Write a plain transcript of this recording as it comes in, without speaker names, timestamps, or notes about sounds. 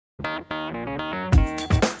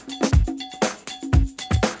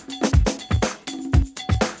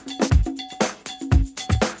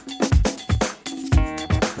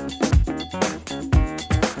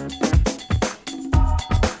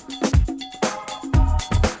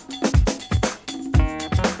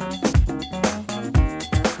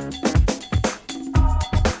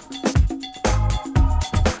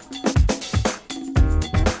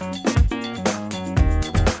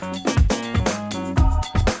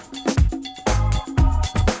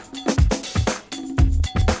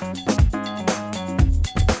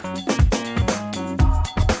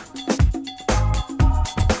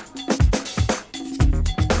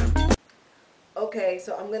Okay,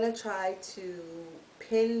 so I'm going to try to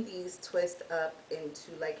pin these twists up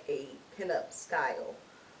into like a pin-up style.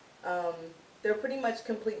 They're pretty much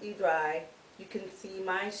completely dry. You can see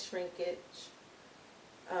my shrinkage.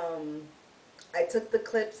 I took the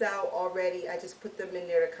clips out already. I just put them in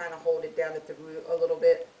there to kind of hold it down at the root a little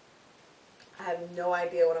bit. I have no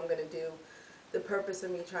idea what I'm going to do. The purpose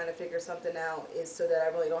of me trying to figure something out is so that I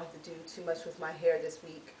really don't have to do too much with my hair this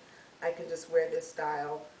week. I can just wear this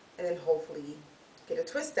style and then hopefully get a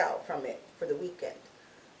twist out from it for the weekend,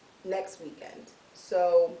 next weekend.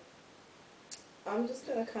 So I'm just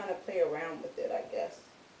going to kind of play around with it, I guess,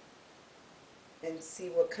 and see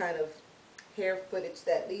what kind of hair footage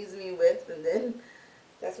that leaves me with, and then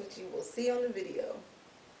that's what you will see on the video.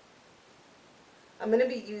 I'm going to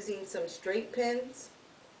be using some straight pins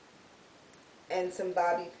and some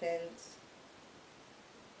bobby pins.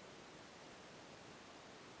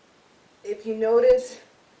 If you notice,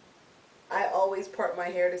 I always part my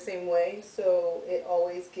hair the same way, so it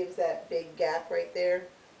always gives that big gap right there.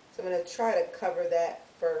 So I'm going to try to cover that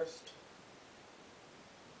first.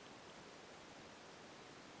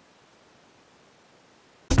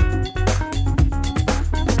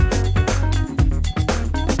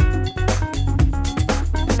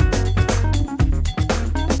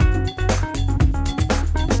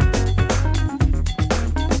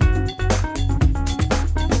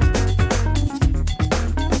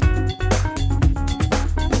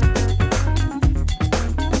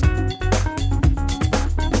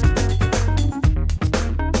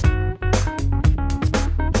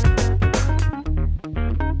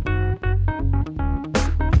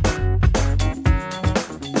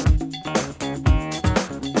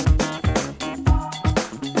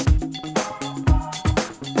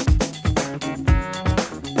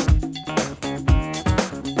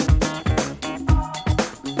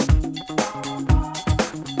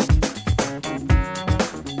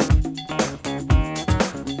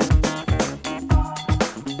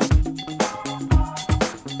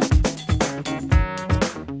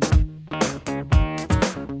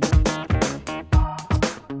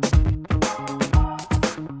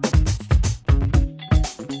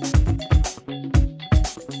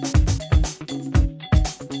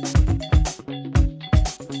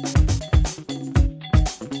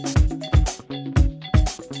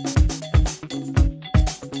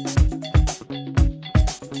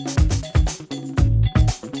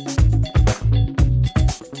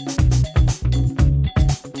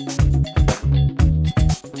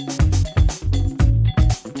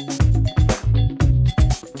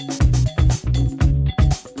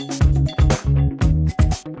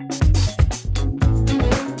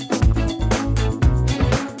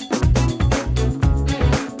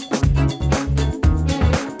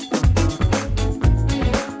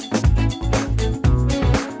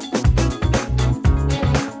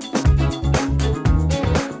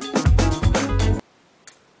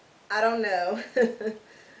 I don't know.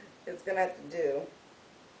 It's gonna have to do.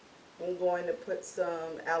 I'm going to put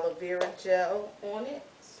some aloe vera gel on it.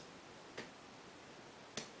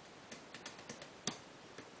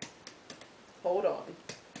 Hold on.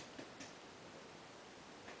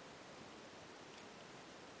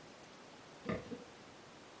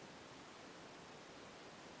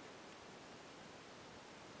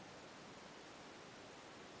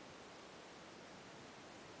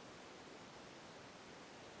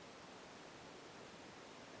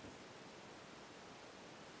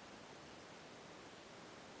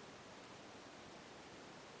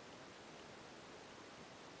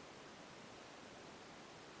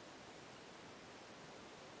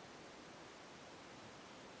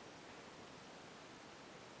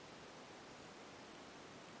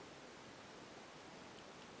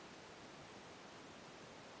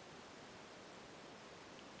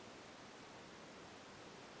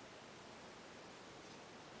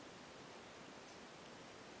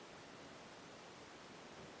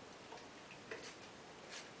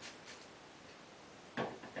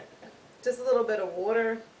 a little bit of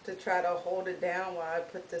water to try to hold it down while I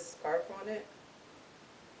put this scarf on it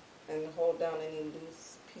and hold down any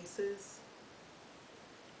loose pieces.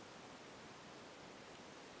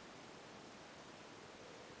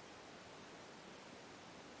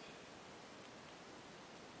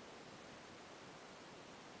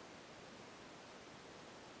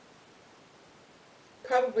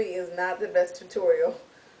 Probably is not the best tutorial.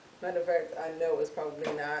 Matter of fact, I know it's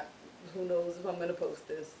probably not. Who knows if I'm going to post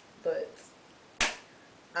this, but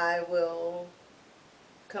I will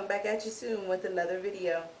come back at you soon with another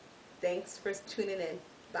video. Thanks for tuning in.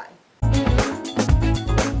 Bye.